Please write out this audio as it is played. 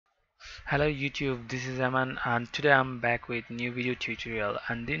Hello YouTube, this is Aman and today I'm back with new video tutorial,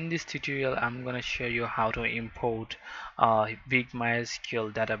 and in this tutorial I'm gonna show you how to import big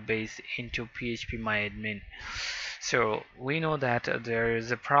MySQL database into PHPMyAdmin. So we know that there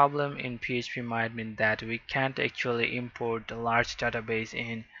is a problem in PHPMyAdmin that we can't actually import a large database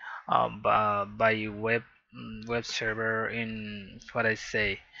in by web server in what I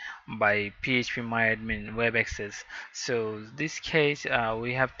say by PHPMyAdmin web access. So this case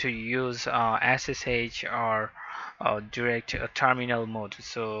we have to use SSH or direct terminal mode.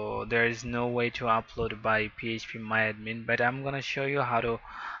 So there is no way to upload by PHPMyAdmin, but I'm gonna show you how to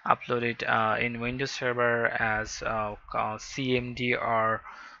upload it in Windows Server as CMD or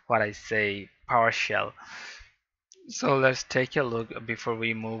what I say PowerShell. So let's take a look before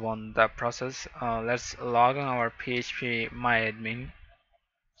we move on the process. Let's log on our PHPMyAdmin.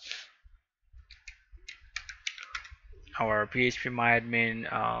 Our PHPMyAdmin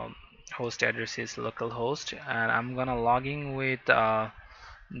host address is localhost, and I'm gonna log in with the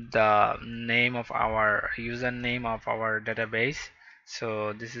name of our username of our database.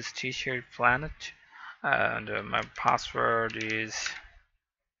 So this is T-shirt planet, and my password is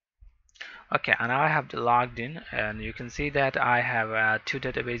okay. And I have logged in, and you can see that I have two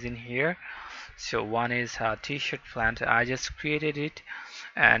databases in here. So one is T-shirt plant. I just created it,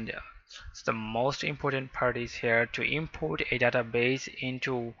 and the most important part is here to import a database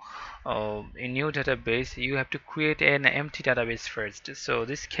into a new database. You have to create an empty database first. So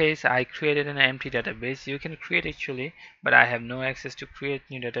this case I created an empty database. You can create actually, but I have no access to create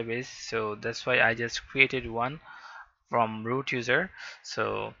new database, so that's why I just created one from root user.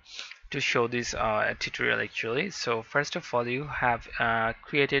 So to show this tutorial actually, so first of all you have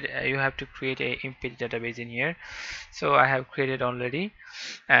you have to create a empty database in here. So I have created already,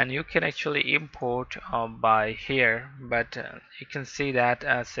 and you can actually import by here, but you can see that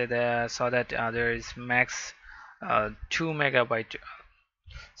there is max 2 megabyte,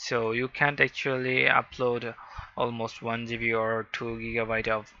 so you can't actually upload almost 1 GB or 2 gigabyte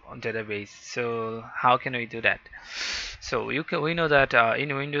of database. So how can we do that? So we know that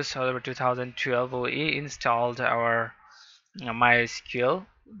in Windows Server 2012 we installed our MySQL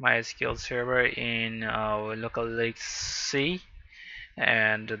server in localhost C,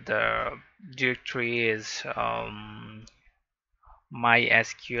 and the directory is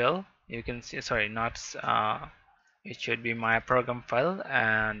MySQL. You can see, sorry, not it should be my program file,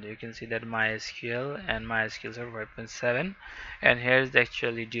 and you can see that MySQL and MySQL server 5.7, and here's the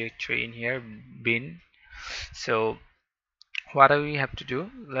actually directory in here, bin. So what do we have to do?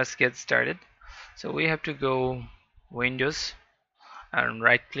 Let's get started. So we have to go Windows and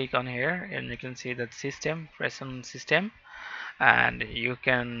right click on here, and you can see that system, press on system, and you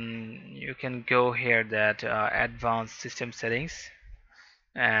can go here that advanced system settings,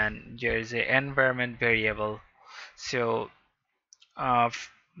 and there is a environment variable. So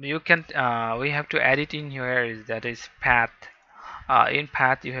you can we have to edit in here, that is path. In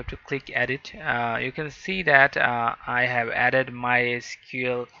path you have to click edit. You can see that I have added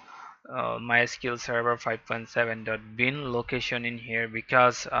MySQL server 5.7.bin location in here,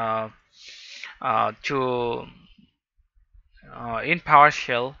 because to in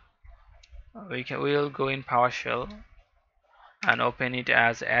PowerShell we'll go in PowerShell and open it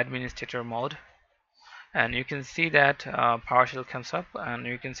as administrator mode, and you can see that PowerShell comes up, and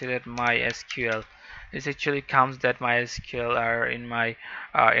you can see that MySQL, this actually comes that MySQL are in my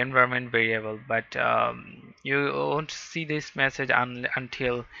environment variable, but you won't see this message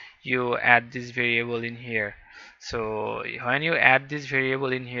until you add this variable in here. So when you add this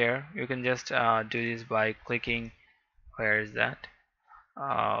variable in here, you can just do this by clicking, where is that,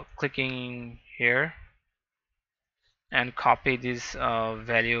 clicking here and copy this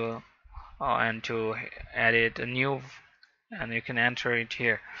value and to add it a new, and you can enter it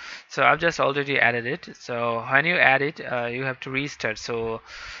here. So I've just already added it. So when you add it, you have to restart. So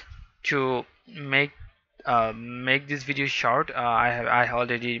to make this video short, I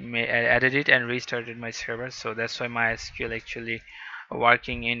already added it and restarted my server, so that's why MySQL actually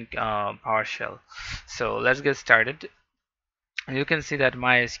working in PowerShell. So let's get started. You can see that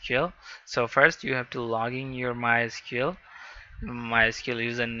MySQL. So first you have to log in your MySQL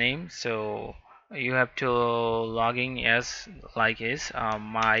username. So you have to log in as like is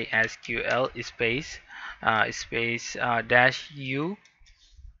MySQL space dash u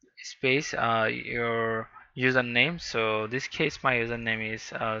space your username. So this case my username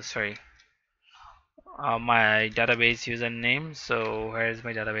is my database username. So where is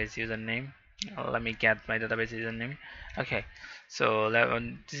my database username? Let me get my database username. Okay, so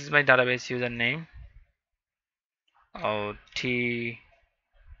this is my database username. Oh, T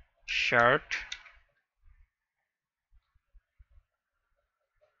shirt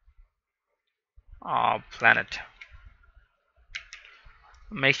planet.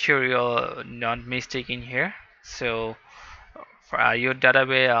 Make sure you're not mistaken here. So for your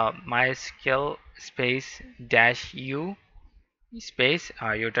database, MySQL space dash u space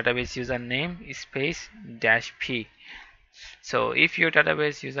your database username space dash p. So if your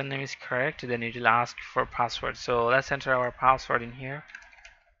database username is correct, then it will ask for password. So let's enter our password in here.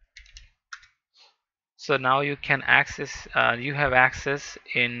 So now you can access, you have access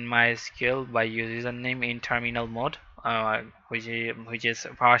in MySQL by your username in terminal mode, which is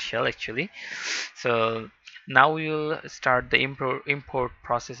partial actually. So now we will start the import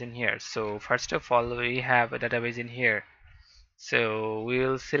process in here. So first of all, we have a database in here. So we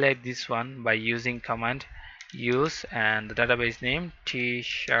will select this one by using command use and the database name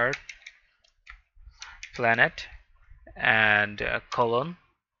t-shirt planet and colon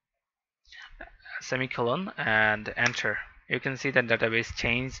semicolon and enter. You can see the database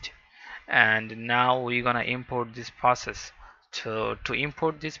changed, and now we're gonna import this process. To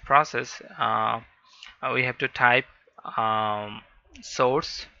import this process, we have to type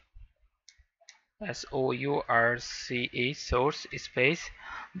source source source space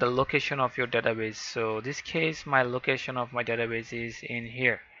the location of your database. So this case, my location of my database is in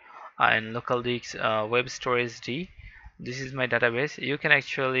here in localdisk web storage D. This is my database. You can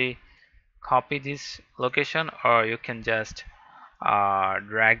actually copy this location, or you can just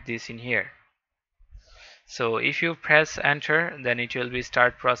drag this in here. So if you press enter, then it will be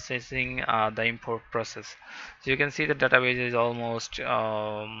start processing the import process. So you can see the database is almost 2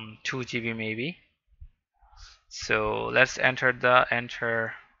 GB maybe. So let's enter the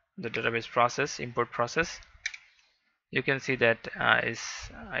database process, import process. You can see that is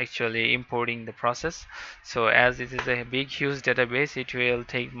actually importing the process. So as this is a big huge database, it will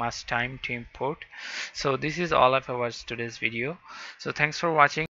take much time to import. So this is all of our today's video. So thanks for watching.